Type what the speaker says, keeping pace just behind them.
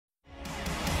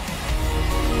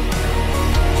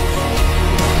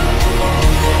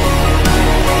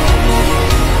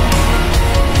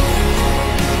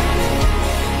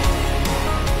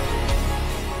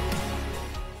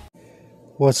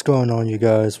What's going on, you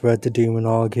guys? Red the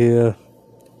Demonog here.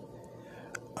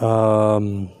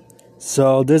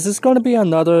 So this is going to be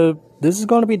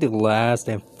the last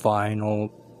and final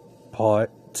part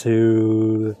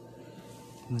to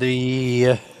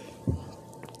the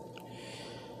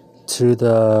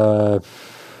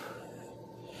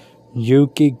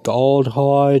Yuki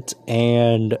Goldheart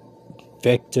and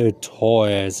Victor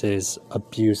Toress'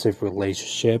 abusive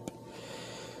relationship.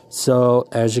 So,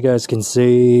 as you guys can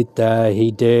see, that he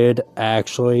did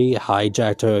actually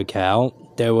hijack her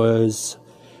account. There was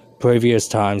previous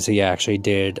times he actually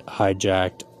did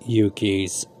hijack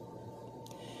Yuki's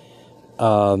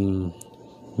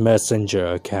messenger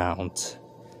account,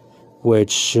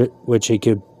 which he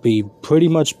could pretty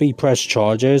much be pressed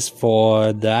charges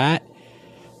for that,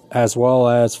 as well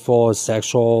as for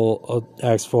sexual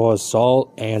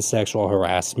assault and sexual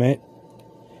harassment.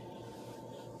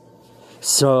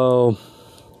 So,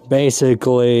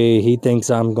 basically, he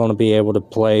thinks I'm gonna be able to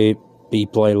be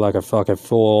played like a fucking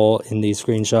fool in these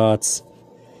screenshots.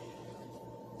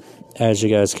 As you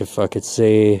guys can fucking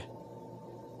see,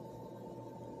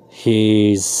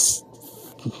 he's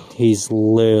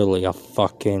literally a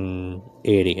fucking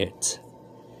idiot,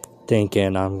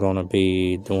 thinking I'm gonna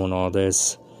be doing all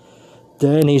this.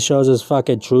 Then he shows his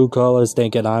fucking true colors,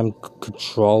 thinking I'm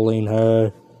controlling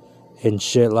her and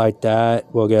shit like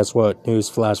that. Well, guess what?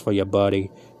 Newsflash for your buddy.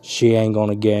 She ain't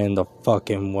gonna get in the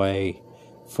fucking way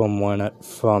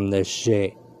from this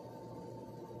shit.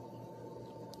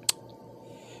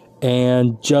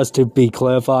 And just to be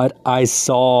clarified, I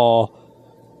saw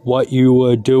what you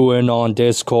were doing on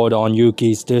Discord, on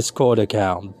Yuki's Discord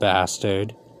account,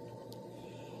 bastard.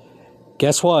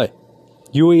 Guess what?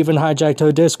 You even hijacked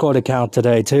her Discord account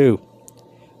today, too.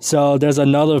 So there's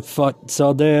another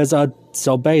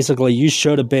So basically, you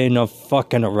should have been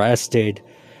fucking arrested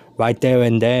right there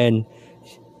and then.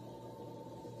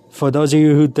 For those of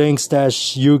you who thinks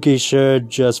that Yuki should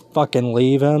just fucking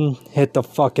leave him, hit the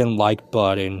fucking like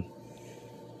button.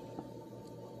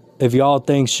 If y'all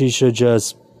think she should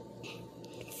just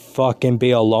fucking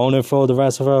be a loner for the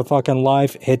rest of her fucking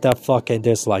life, hit that fucking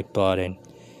dislike button.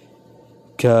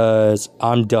 'Cause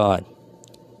I'm done.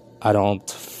 I don't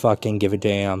fucking give a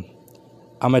damn.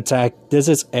 This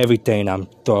is everything I'm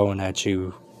throwing at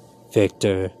you,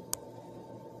 Victor.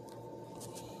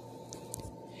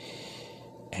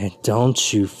 And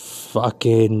don't you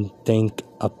fucking think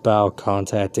about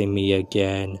contacting me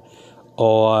again.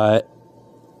 Or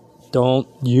don't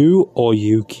you or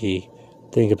Yuki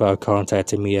think about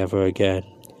contacting me ever again.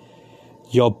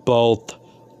 You both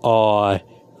are